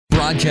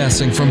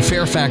Broadcasting from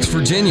Fairfax,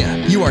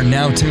 Virginia, you are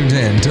now tuned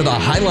in to the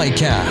Highlight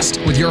Cast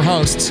with your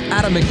hosts,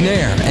 Adam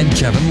McNair and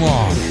Kevin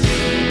Long.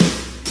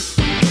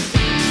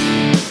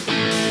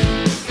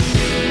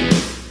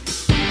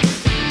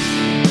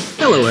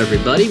 Hello,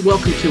 everybody.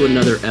 Welcome to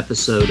another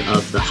episode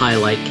of the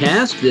Highlight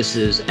Cast. This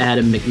is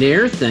Adam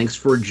McNair. Thanks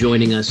for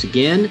joining us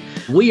again.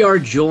 We are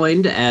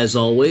joined, as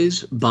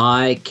always,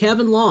 by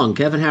Kevin Long.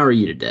 Kevin, how are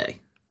you today?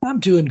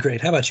 I'm doing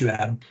great. How about you,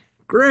 Adam?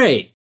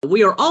 Great.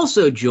 We are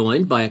also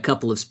joined by a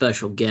couple of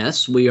special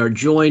guests. We are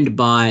joined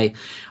by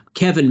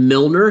Kevin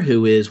Milner,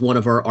 who is one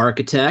of our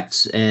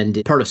architects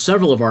and part of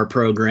several of our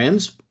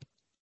programs,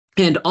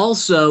 and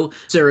also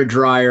Sarah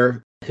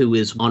Dreyer, who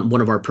is on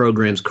one of our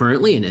programs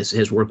currently and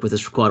has worked with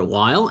us for quite a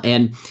while.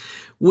 And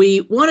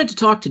we wanted to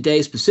talk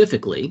today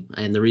specifically,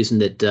 and the reason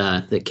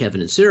that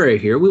Kevin and Sarah are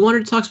here, we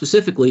wanted to talk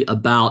specifically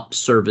about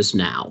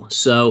ServiceNow.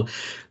 So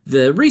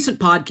the recent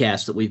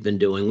podcast that we've been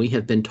doing, we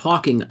have been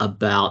talking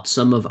about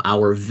some of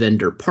our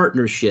vendor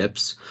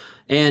partnerships.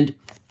 And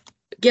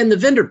again, the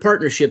vendor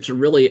partnerships are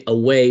really a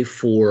way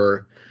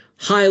for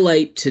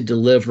Highlight to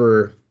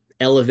deliver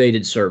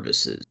elevated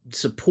services,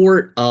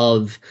 support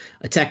of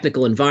a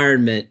technical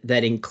environment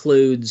that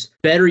includes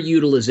better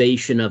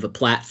utilization of a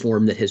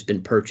platform that has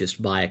been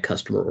purchased by a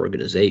customer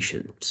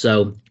organization.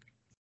 So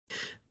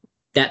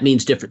that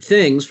means different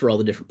things for all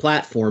the different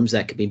platforms.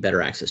 That could be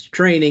better access to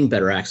training,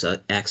 better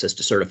access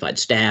to certified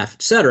staff,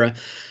 et cetera.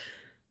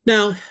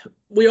 Now,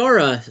 we are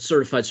a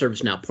certified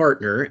ServiceNow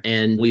partner,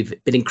 and we've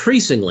been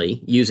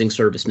increasingly using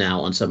ServiceNow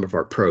on some of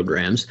our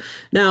programs.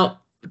 Now,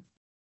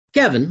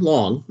 Kevin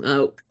Long,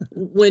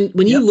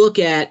 when you look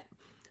at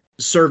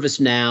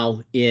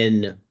ServiceNow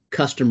in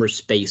customer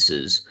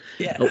spaces,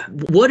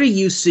 what are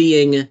you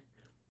seeing?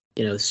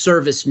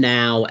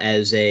 ServiceNow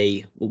as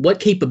what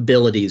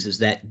capabilities is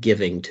that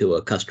giving to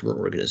a customer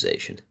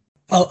organization?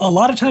 A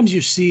lot of times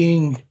you're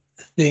seeing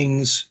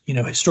things,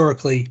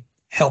 historically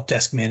help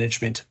desk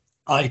management,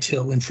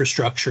 ITIL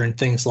infrastructure and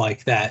things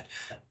like that.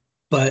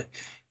 But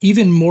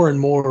even more and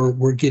more,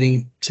 we're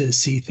getting to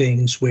see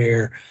things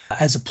where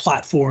as a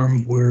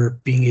platform, we're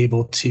being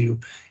able to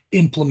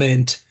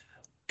implement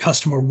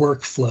customer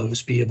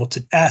workflows, be able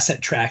to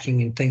asset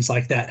tracking and things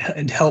like that,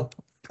 and help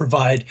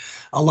provide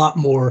a lot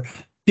more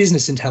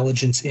business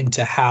intelligence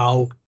into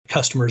how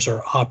customers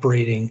are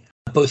operating,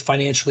 both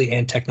financially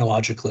and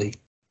technologically.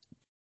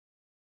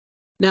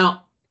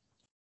 Now,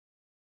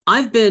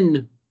 I've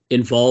been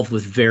involved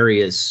with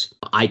various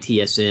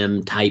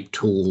ITSM type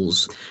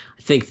tools.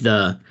 I think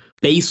the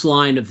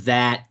baseline of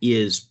that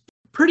is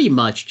pretty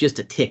much just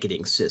a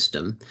ticketing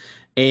system.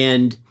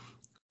 And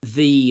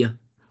the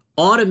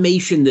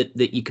automation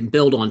that you can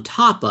build on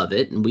top of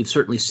it, and we've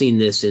certainly seen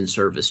this in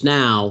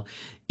ServiceNow,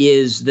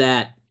 is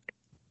that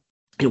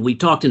we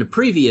talked in a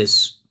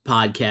previous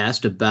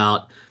podcast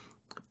about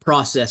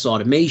process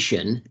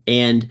automation.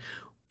 And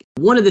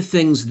one of the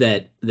things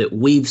that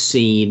we've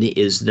seen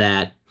is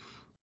that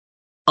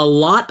a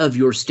lot of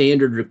your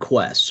standard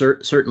requests,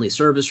 certainly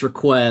service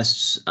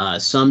requests,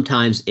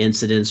 sometimes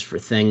incidents for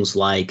things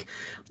like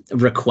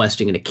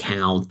requesting an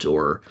account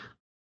or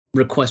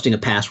requesting a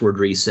password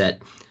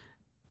reset,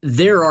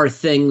 there are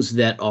things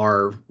that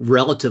are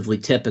relatively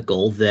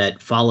typical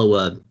that follow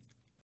a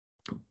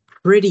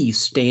pretty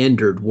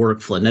standard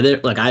workflow.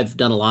 Now, I've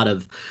done a lot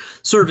of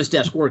service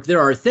desk work. There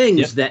are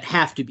things that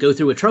have to go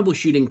through a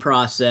troubleshooting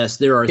process.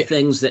 There are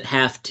things that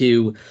have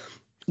to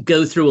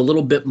go through a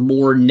little bit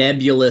more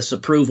nebulous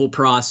approval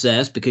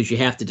process because you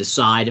have to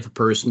decide if a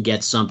person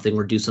gets something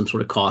or do some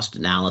sort of cost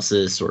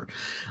analysis or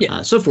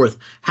so forth.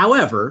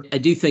 However, I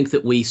do think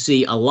that we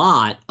see a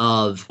lot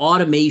of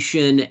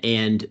automation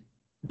and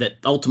that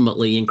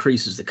ultimately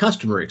increases the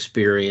customer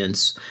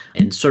experience,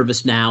 and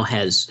ServiceNow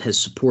has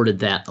supported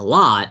that a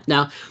lot.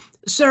 Now,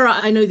 Sarah,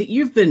 I know that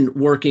you've been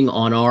working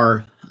on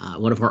our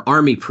one of our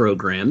Army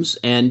programs,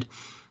 and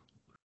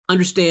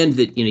understand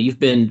that you've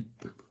been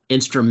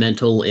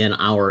instrumental in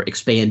our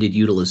expanded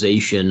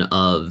utilization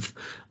of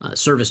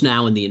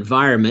ServiceNow in the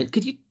environment.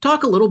 Could you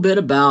talk a little bit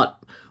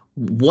about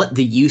what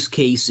the use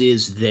case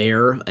is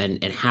there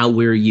and how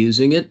we're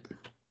using it?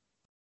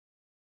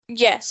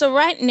 Yeah, so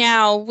right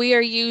now we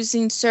are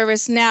using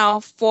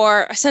ServiceNow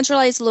for a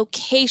centralized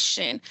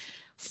location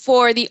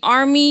for the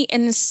Army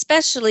and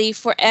especially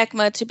for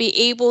ECMA to be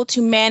able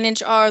to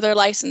manage all their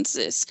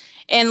licenses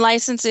and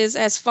licenses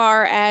as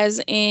far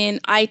as in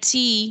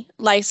IT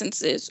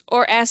licenses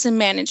or asset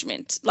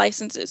management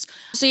licenses.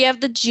 So you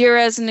have the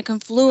JIRAs and the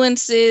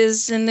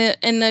Confluences and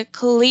the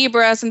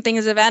Calibras and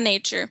things of that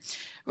nature.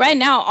 Right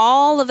now,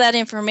 all of that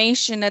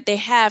information that they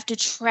have to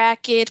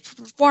track it,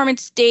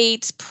 performance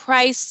dates,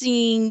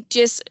 pricing,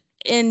 just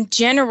in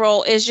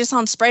general, is just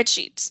on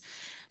spreadsheets.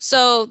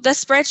 So the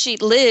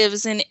spreadsheet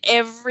lives in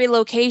every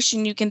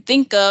location you can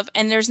think of,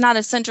 and there's not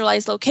a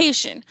centralized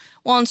location.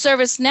 Well, in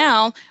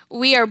ServiceNow,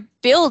 we are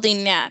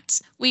building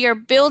that. We are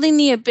building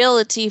the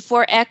ability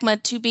for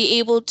ECMA to be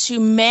able to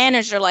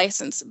manage their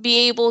license,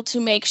 be able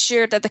to make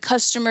sure that the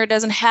customer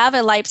doesn't have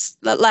a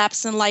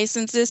lapse in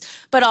licenses,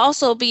 but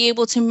also be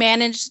able to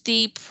manage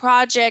the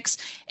projects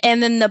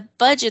and then the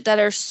budget that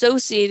are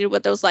associated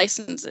with those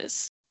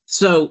licenses.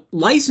 So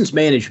license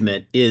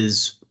management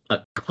is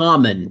a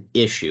common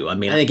issue. I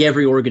mean, I think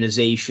every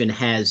organization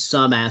has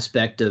some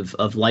aspect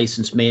of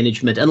license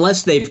management,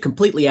 unless they've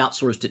completely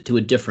outsourced it to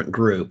a different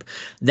group.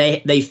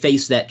 They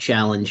face that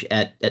challenge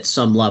at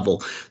some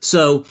level.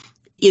 So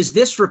is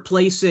this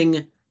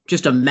replacing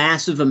just a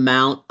massive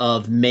amount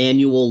of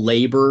manual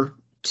labor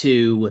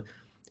to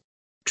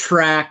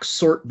track,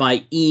 sort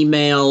by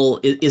email?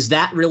 Is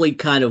that really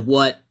kind of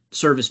what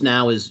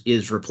ServiceNow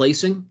is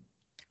replacing?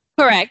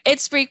 Correct.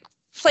 It's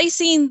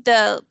replacing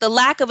the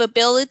lack of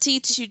ability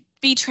to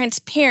be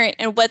transparent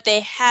in what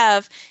they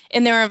have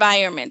in their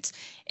environment.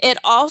 It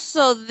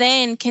also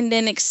then can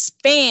then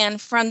expand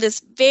from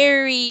this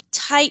very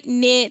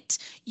tight-knit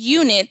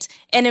unit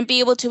and then be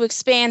able to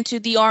expand to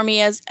the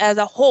Army as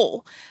a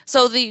whole.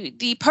 So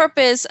the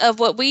purpose of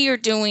what we are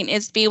doing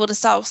is to be able to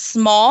solve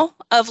small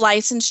of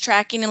license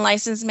tracking and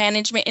license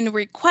management and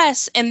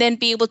requests, and then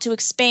be able to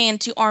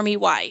expand to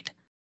Army-wide.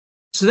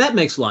 So that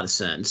makes a lot of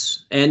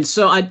sense. And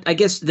so I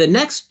guess the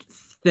next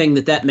thing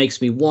that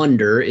makes me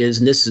wonder is,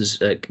 and this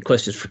is a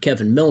question for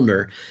Kevin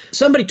Milner.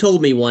 Somebody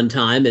told me one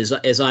time, as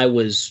I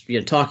was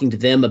talking to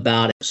them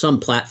about some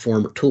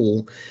platform or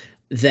tool,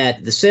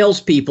 that the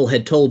salespeople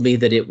had told me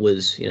that it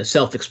was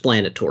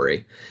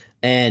self-explanatory,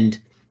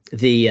 and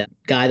the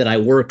guy that I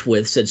worked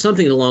with said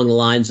something along the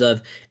lines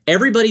of,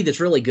 everybody that's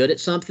really good at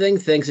something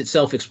thinks it's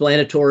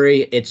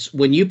self-explanatory. It's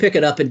when you pick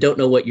it up and don't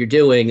know what you're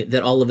doing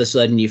that all of a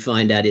sudden you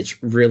find out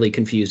it's really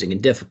confusing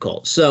and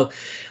difficult. So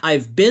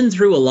I've been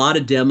through a lot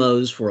of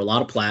demos for a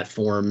lot of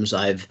platforms.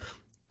 I've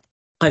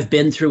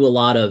been through a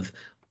lot of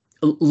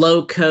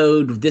low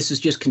code. This is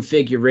just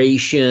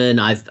configuration.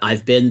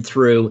 I've been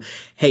through,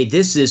 hey,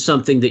 this is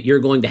something that you're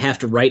going to have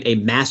to write a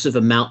massive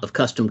amount of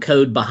custom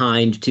code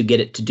behind to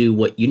get it to do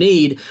what you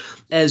need.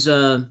 As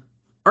a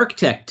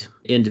architect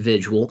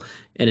individual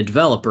and a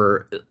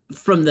developer,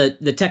 from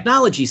the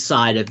technology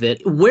side of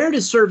it, where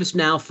does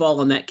ServiceNow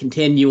fall on that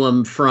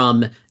continuum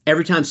from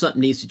every time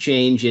something needs to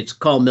change, it's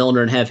call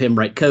Milner and have him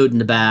write code in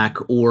the back,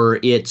 or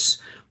it's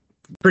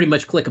pretty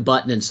much click a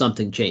button and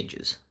something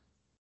changes?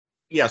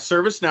 Yeah,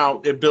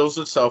 ServiceNow, it builds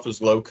itself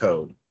as low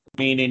code,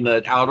 meaning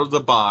that out of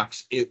the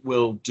box, it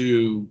will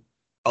do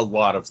a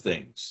lot of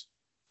things.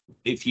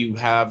 If you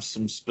have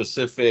some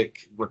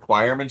specific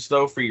requirements,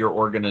 though, for your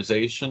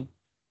organization,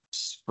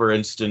 for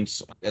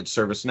instance, at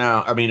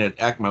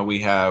ECMA, we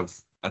have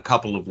a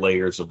couple of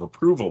layers of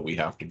approval we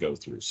have to go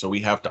through. So we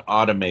have to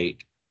automate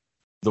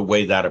the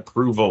way that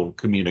approval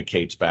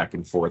communicates back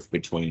and forth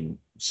between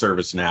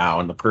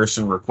ServiceNow and the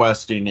person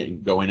requesting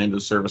it, going into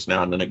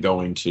ServiceNow, and then it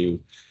going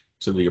to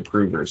the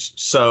approvers.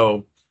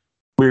 So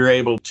we were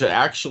able to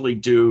actually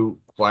do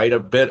quite a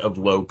bit of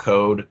low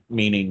code,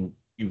 meaning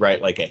you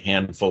write like a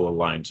handful of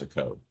lines of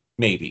code,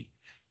 maybe.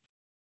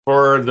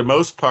 For the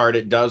most part,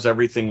 it does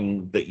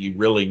everything that you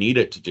really need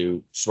it to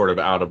do sort of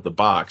out of the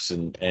box,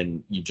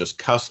 and you just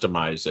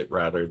customize it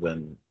rather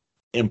than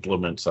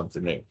implement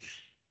something new.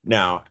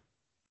 Now,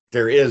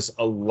 there is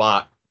a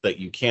lot that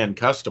you can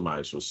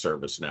customize with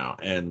ServiceNow,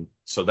 and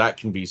so that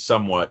can be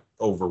somewhat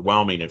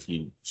overwhelming if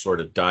you sort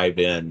of dive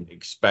in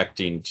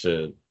expecting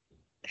to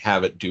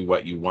have it do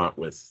what you want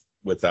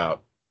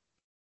without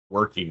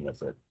working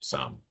with it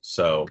some.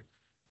 So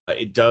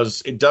it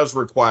does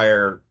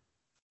require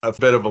a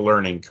bit of a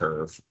learning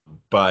curve,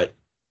 but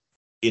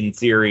in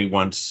theory,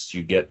 once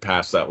you get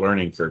past that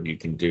learning curve, you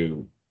can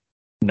do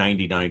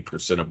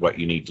 99% of what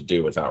you need to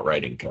do without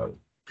writing code.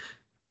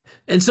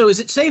 And so is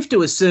it safe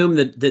to assume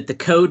that the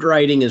code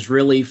writing is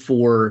really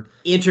for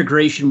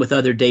integration with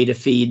other data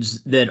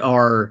feeds that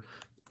are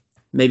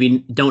maybe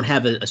don't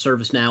have a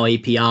ServiceNow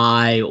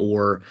API,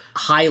 or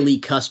highly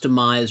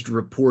customized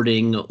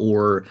reporting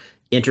or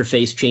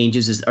interface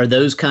changes? Are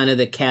those kind of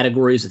the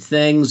categories of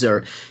things?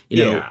 Or,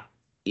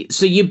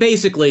 so you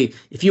basically,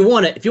 if you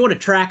want to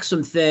track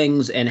some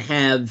things and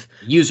have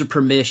user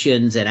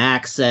permissions and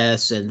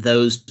access and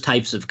those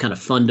types of kind of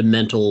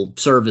fundamental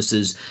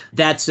services,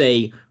 that's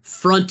a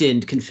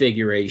front-end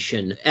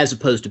configuration as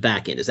opposed to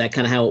back-end. Is that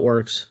kind of how it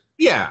works?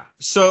 Yeah.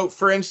 So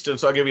for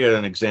instance, I'll give you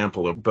an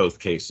example of both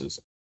cases.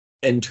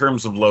 In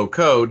terms of low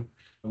code,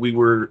 we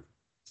were,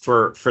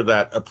 for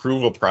that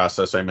approval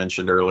process I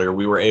mentioned earlier,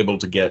 we were able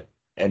to get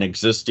an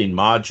existing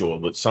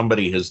module that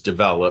somebody has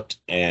developed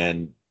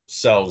and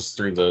sells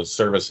through the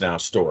ServiceNow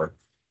store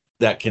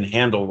that can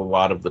handle a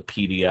lot of the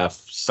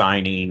PDF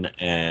signing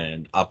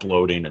and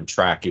uploading and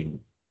tracking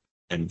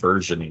and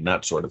versioning,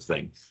 that sort of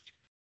thing.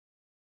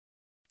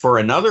 For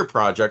another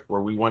project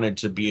where we wanted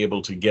to be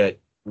able to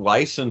get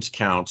license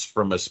counts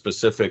from a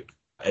specific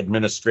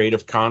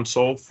administrative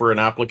console for an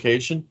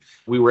application,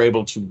 we were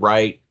able to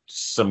write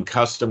some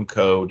custom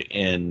code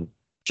in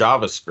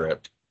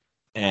JavaScript,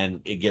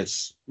 and it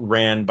gets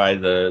ran by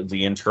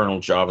the internal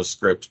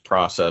JavaScript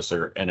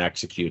processor and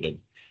executed.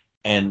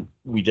 And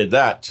we did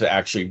that to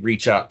actually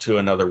reach out to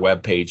another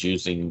web page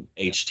using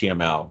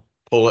HTML,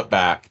 pull it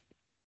back,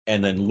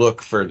 and then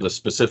look for the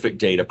specific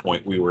data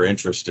point we were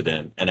interested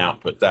in and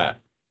output that.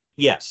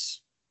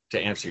 Yes, to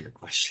answer your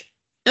question.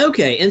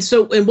 Okay, and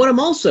what I'm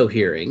also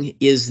hearing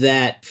is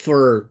that,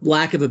 for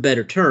lack of a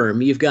better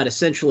term, you've got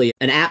essentially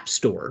an app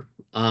store.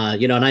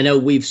 And I know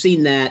we've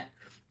seen that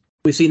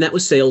with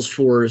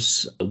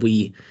Salesforce.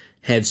 We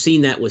have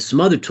seen that with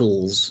some other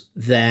tools,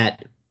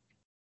 that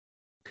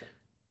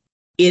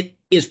it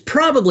is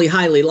probably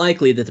highly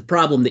likely that the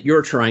problem that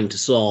you're trying to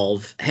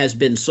solve has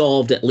been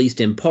solved, at least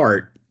in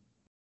part,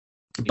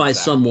 by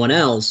someone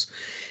else.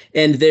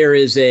 And there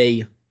is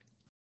a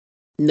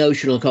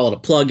notional, call it a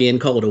plugin,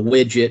 call it a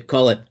widget,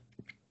 call it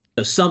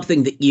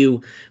something that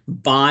you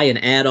buy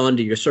and add on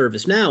to your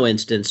ServiceNow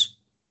instance.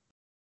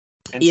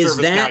 And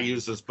ServiceNow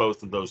uses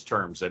both of those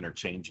terms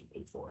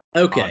interchangeably for it.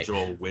 Okay.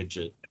 Module,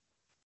 widget.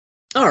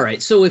 All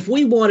right. So if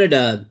we wanted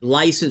a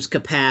license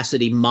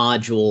capacity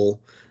module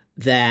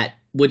that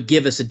would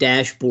give us a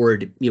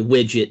dashboard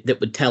widget that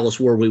would tell us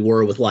where we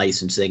were with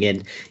licensing,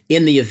 and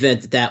in the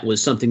event that that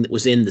was something that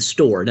was in the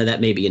store, now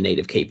that may be a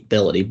native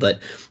capability, but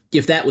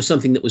if that was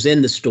something that was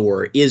in the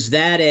store, is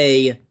that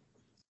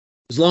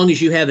as long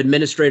as you have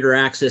administrator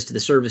access to the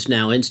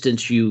ServiceNow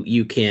instance,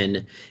 you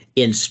can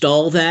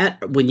install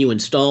that? When you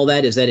install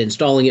that, is that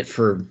installing it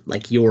for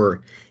like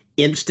your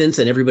instance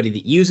and everybody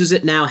that uses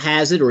it now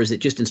has it, or is it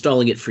just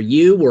installing it for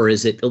you, or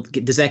does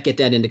that get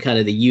that into kind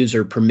of the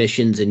user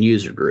permissions and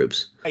user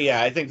groups?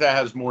 Yeah, I think that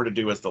has more to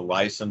do with the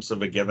license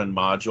of a given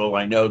module.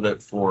 I know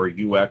that for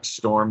UX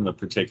Storm, the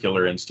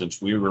particular instance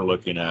we were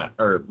looking at,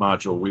 or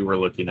module we were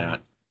looking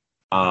at,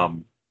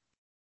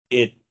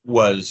 it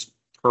was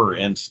per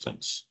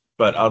instance,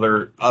 but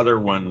other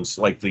ones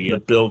like the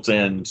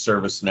built-in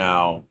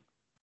ServiceNow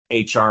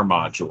HR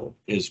module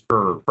is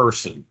per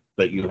person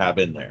that you have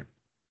in there.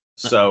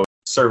 So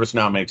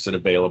ServiceNow makes it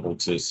available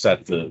to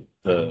set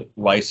the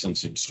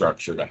licensing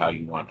structure to how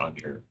you want on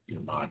your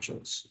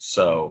modules.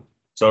 So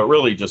it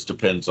really just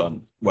depends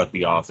on what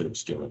the author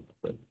is doing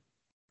with it.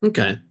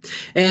 Okay.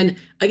 And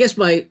I guess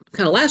my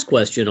kind of last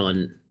question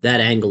on that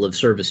angle of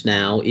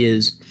ServiceNow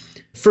is,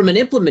 from an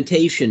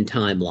implementation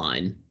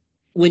timeline,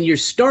 when you're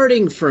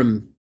starting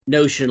from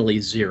notionally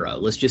zero,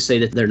 let's just say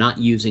that they're not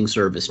using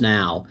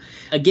ServiceNow.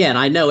 Again,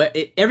 I know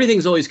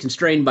everything's always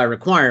constrained by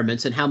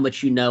requirements and how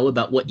much you know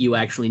about what you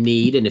actually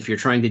need, and if you're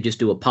trying to just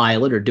do a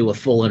pilot or do a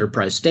full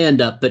enterprise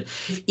stand-up. But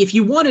if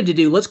you wanted to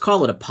do, let's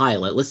call it a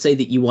pilot, let's say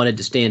that you wanted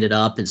to stand it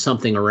up and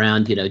something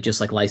around,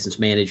 just like license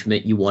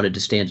management, you wanted to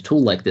stand a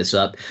tool like this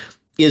up.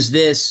 Is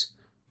this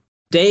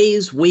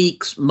days,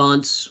 weeks,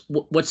 months?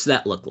 What's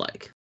that look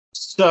like?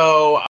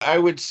 So I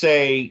would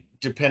say,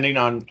 depending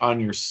on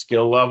your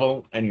skill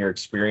level and your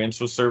experience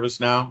with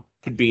ServiceNow,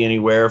 could be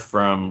anywhere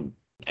from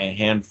a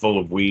handful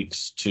of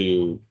weeks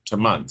to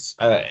months.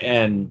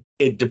 And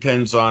it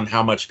depends on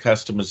how much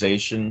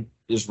customization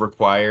is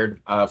required.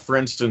 For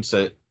instance,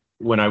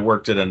 when I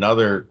worked at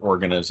another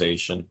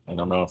organization, I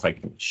don't know if I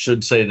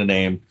should say the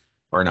name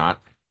or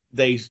not,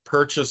 they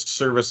purchased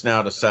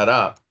ServiceNow to set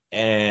up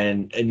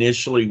and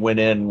initially went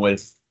in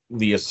with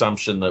the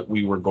assumption that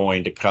we were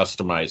going to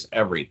customize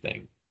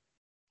everything.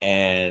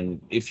 And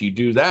if you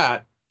do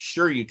that,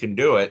 sure, you can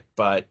do it,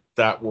 but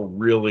that will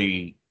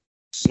really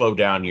slow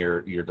down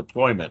your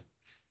deployment.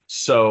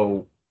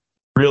 So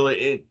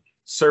really,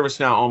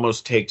 ServiceNow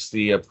almost takes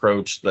the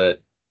approach that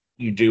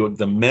you do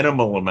the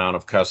minimal amount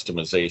of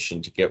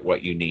customization to get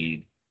what you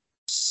need,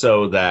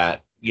 so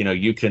that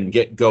you can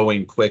get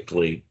going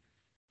quickly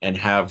and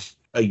have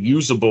a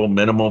usable,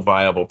 minimal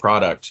viable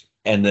product,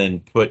 and then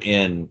put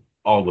in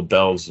all the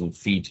bells and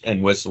feet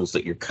and whistles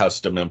that you're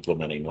custom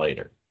implementing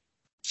later.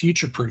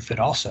 Future-proof it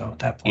also at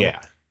that point.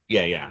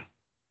 Yeah.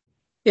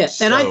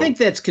 And I think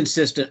that's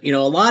consistent. A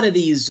lot of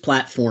these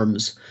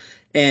platforms,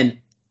 and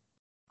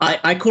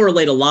I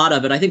correlate a lot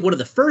of it. I think one of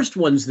the first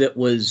ones that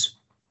was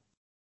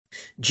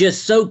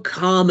just so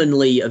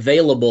commonly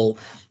available,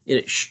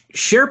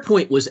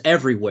 SharePoint was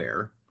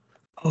everywhere.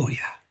 Oh,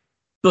 yeah.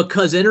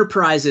 Because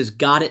enterprises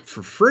got it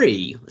for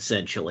free,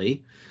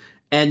 essentially.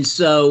 And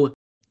so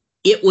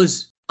it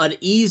was an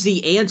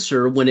easy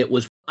answer when it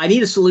was, I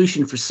need a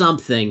solution for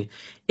something.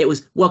 It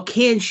was, well,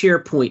 can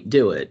SharePoint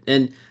do it?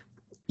 And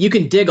you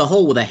can dig a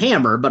hole with a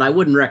hammer, but I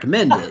wouldn't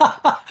recommend it.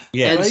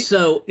 Yeah. And right?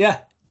 so,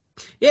 yeah.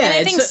 And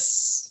I think,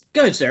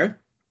 go ahead, Sarah.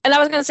 And I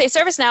was going to say,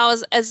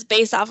 ServiceNow is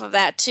based off of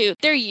that too.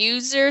 Their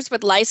users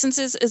with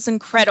licenses is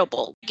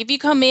incredible. If you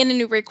come in and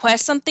you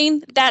request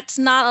something, that's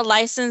not a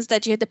license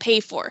that you have to pay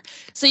for.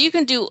 So you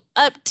can do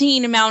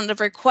up-teen amount of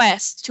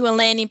requests to a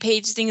landing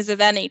page, things of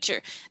that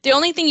nature. The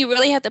only thing you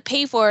really have to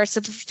pay for is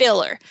a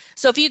fulfiller.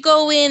 So if you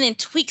go in and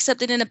tweak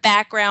something in the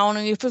background,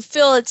 or you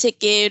fulfill a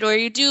ticket, or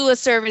you do a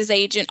service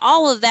agent,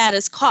 all of that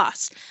is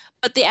cost.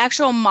 But the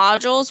actual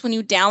modules, when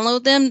you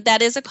download them,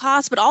 that is a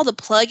cost, but all the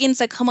plugins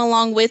that come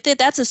along with it,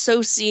 that's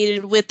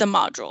associated with the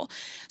module.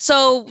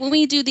 So when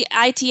we do the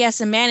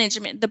ITSM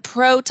management, the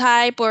Pro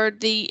type or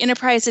the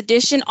Enterprise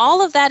Edition,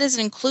 all of that is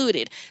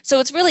included. So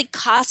it's really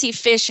cost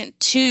efficient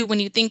too when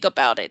you think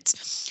about it,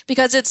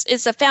 because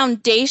it's a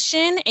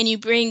foundation, and you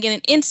bring in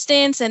an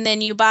instance, and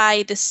then you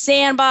buy the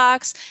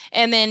sandbox,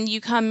 and then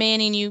you come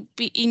in and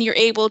you're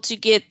able to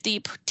get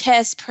the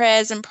test,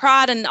 pres, and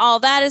prod, and all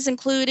that is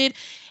included.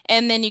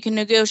 And then you can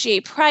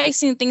negotiate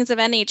pricing, things of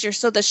that nature.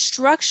 So the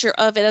structure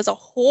of it as a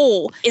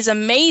whole is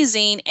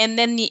amazing. And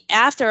then the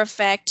after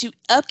effect to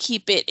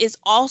upkeep it is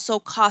also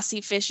cost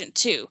efficient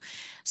too.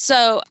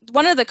 So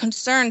one of the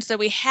concerns that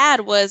we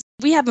had was,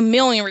 we have 1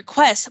 million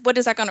requests. What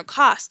is that going to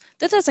cost?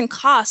 That doesn't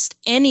cost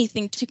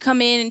anything to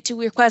come in and to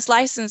request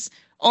license.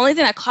 Only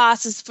thing that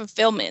costs is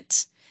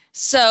fulfillment.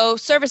 So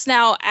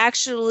ServiceNow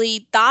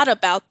actually thought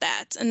about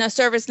that. And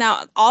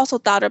ServiceNow also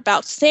thought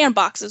about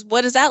sandboxes.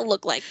 What does that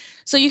look like?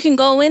 So you can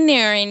go in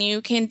there and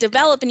you can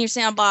develop in your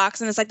sandbox,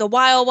 and it's like the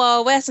Wild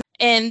Wild West.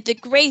 And the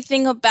great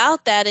thing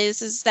about that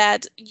is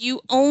that you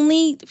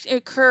only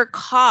incur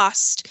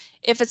cost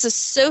if it's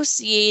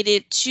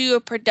associated to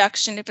a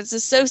production, if it's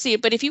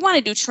associated. But if you want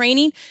to do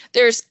training,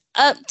 there's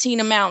upteen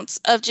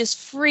amounts of just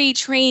free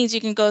trainings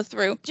you can go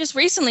through. Just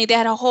recently, they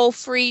had a whole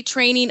free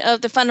training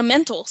of the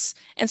fundamentals.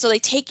 And so they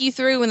take you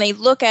through and they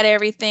look at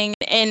everything.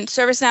 And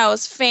ServiceNow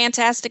is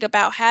fantastic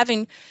about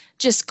having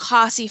just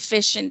cost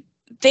efficient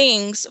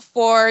things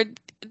for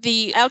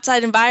the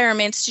outside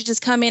environments to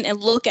just come in and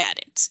look at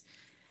it.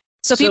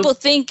 So people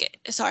think,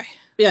 sorry.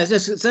 Yeah,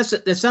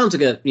 that sounds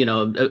like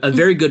a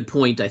very good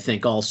point, I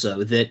think,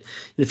 also, that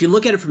if you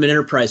look at it from an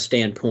enterprise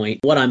standpoint,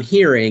 what I'm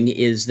hearing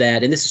is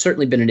that, and this has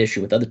certainly been an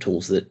issue with other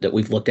tools that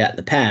we've looked at in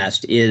the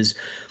past, is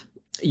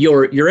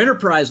your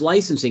enterprise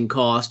licensing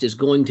cost is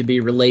going to be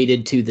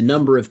related to the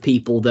number of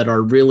people that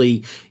are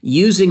really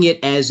using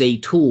it as a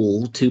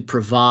tool to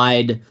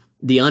provide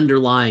the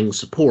underlying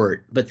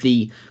support. But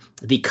the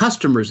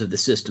customers of the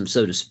system,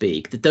 so to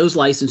speak, that those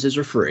licenses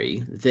are free,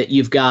 that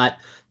you've got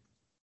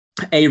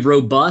a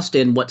robust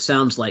and what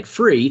sounds like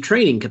free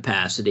training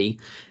capacity,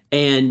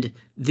 and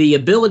the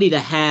ability to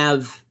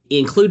have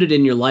included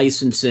in your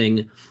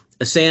licensing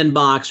a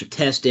sandbox or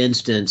test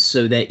instance,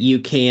 so that you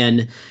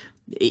can,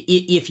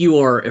 if you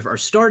are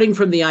starting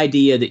from the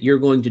idea that you're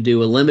going to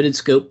do a limited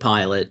scope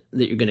pilot,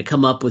 that you're going to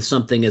come up with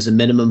something as a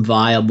minimum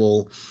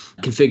viable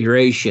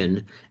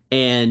configuration,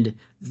 and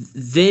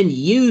then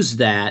use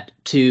that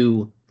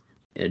to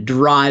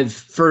derive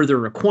further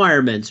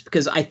requirements.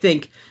 Because I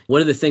think one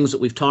of the things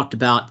that we've talked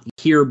about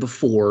here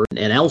before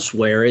and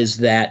elsewhere is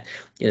that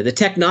the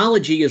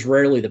technology is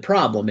rarely the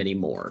problem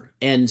anymore.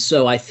 And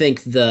so I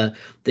think the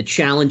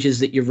challenges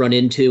that you run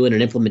into in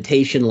an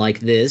implementation like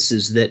this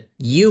is that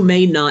you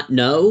may not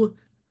know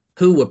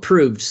who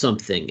approved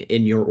something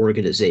in your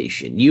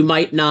organization. You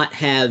might not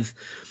have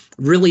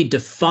really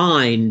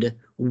defined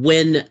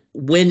when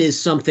is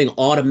something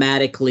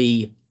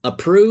automatically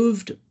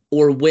approved,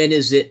 or when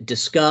is it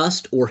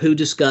discussed, or who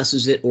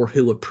discusses it, or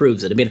who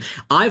approves it. I mean,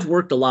 I've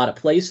worked a lot of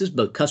places,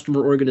 both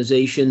customer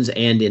organizations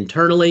and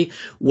internally,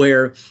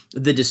 where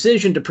the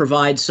decision to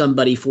provide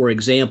somebody, for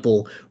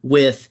example,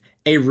 with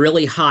a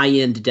really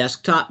high-end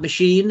desktop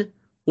machine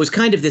was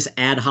kind of this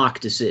ad hoc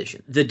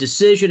decision. The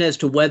decision as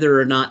to whether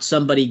or not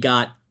somebody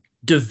got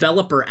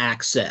developer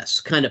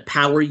access, kind of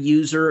power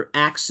user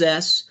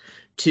access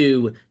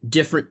to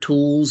different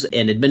tools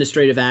and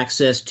administrative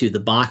access to the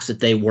box that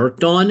they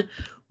worked on,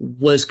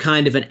 was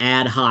kind of an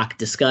ad hoc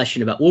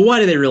discussion about, well,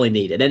 why do they really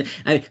need it?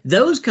 And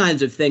those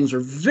kinds of things are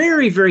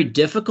very, very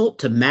difficult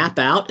to map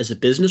out as a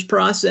business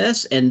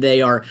process, and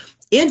they are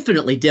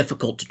infinitely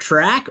difficult to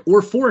track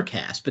or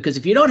forecast, because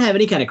if you don't have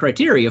any kind of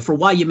criteria for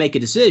why you make a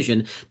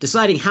decision,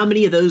 deciding how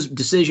many of those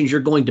decisions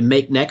you're going to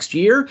make next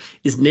year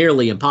is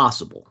nearly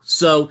impossible.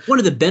 So one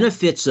of the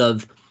benefits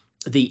of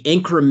the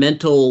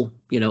incremental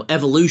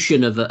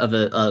evolution of a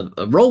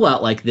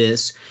rollout like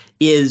this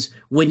is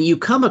when you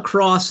come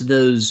across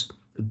those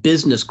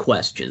business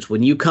questions,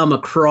 when you come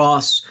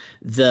across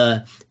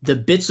the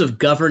bits of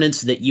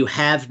governance that you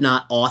have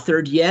not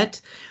authored yet,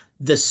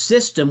 the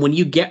system, when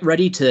you get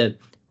ready to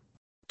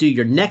do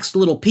your next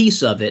little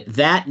piece of it,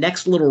 that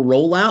next little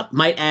rollout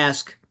might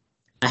ask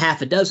a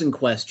half a dozen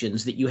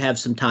questions that you have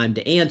some time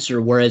to answer.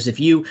 Whereas if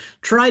you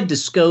tried to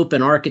scope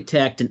and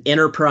architect an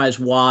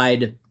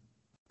enterprise-wide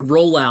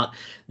rollout,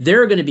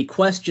 there are going to be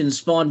questions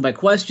spawned by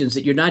questions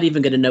that you're not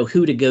even going to know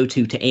who to go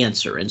to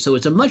answer. And so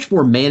it's a much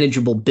more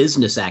manageable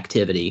business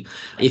activity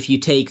if you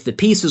take the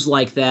pieces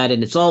like that.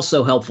 And it's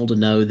also helpful to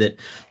know that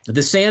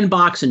the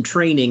sandbox and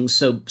training,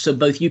 so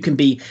both you can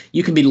be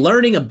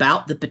learning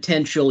about the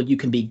potential, you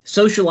can be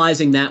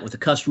socializing that with the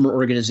customer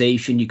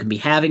organization, you can be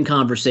having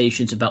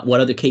conversations about what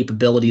other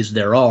capabilities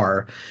there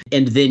are,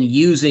 and then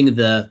using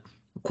the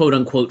quote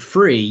unquote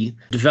free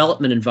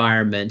development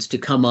environments to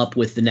come up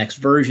with the next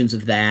versions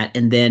of that,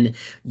 and then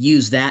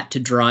use that to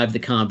drive the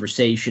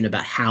conversation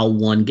about how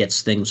one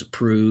gets things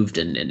approved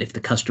and if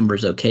the customer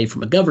is okay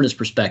from a governance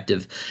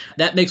perspective.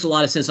 That makes a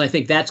lot of sense. I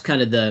think that's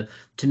kind of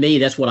to me,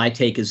 that's what I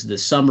take as the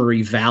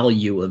summary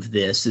value of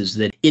this, is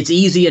that it's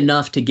easy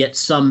enough to get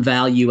some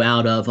value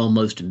out of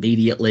almost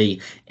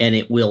immediately, and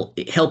it will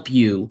help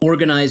you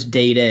organize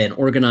data and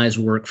organize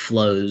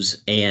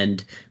workflows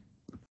and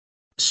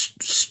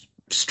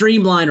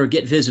streamline or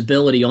get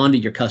visibility onto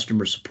your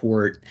customer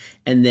support,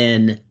 and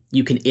then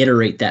you can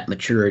iterate that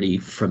maturity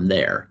from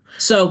there.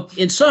 So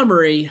in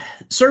summary,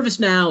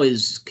 ServiceNow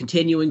is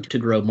continuing to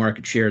grow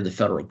market share in the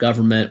federal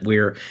government.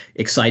 We're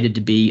excited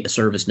to be a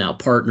ServiceNow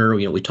partner.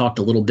 We talked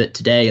a little bit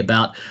today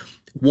about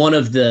one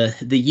of the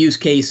use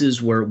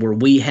cases where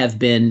we have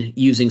been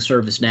using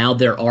ServiceNow.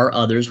 There are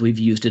others. We've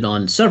used it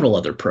on several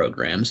other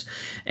programs,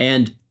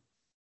 and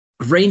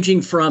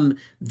ranging from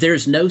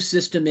there's no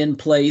system in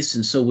place,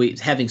 and so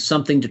having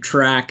something to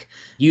track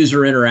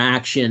user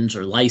interactions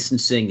or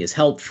licensing is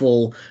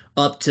helpful,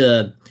 up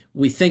to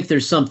we think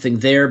there's something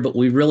there, but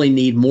we really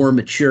need more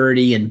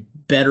maturity and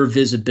better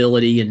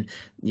visibility and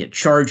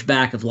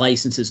chargeback of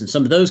licenses and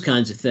some of those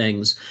kinds of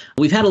things.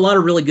 We've had a lot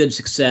of really good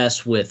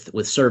success with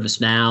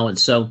ServiceNow. And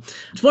so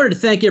I just wanted to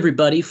thank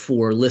everybody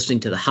for listening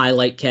to the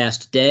Highlight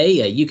Cast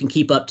today. You can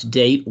keep up to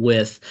date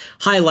with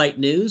Highlight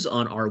News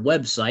on our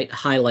website,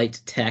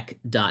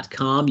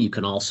 highlighttech.com. You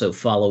can also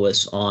follow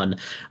us on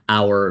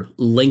our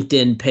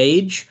LinkedIn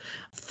page.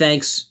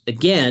 Thanks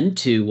again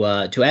to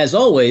as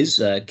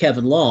always,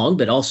 Kevin Long,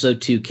 but also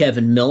to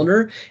Kevin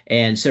Milner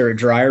and Sarah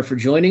Dreyer for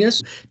joining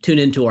us. Tune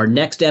into our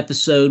next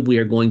episode. We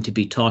are going to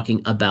be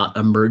talking about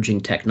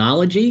emerging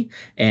technology.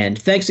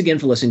 And thanks again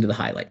for listening to the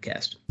Highlight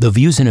Cast. The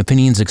views and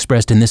opinions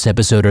expressed in this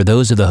episode are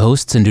those of the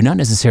hosts and do not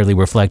necessarily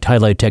reflect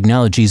Highlight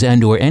Technologies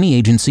and/or any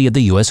agency of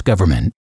the U.S. government.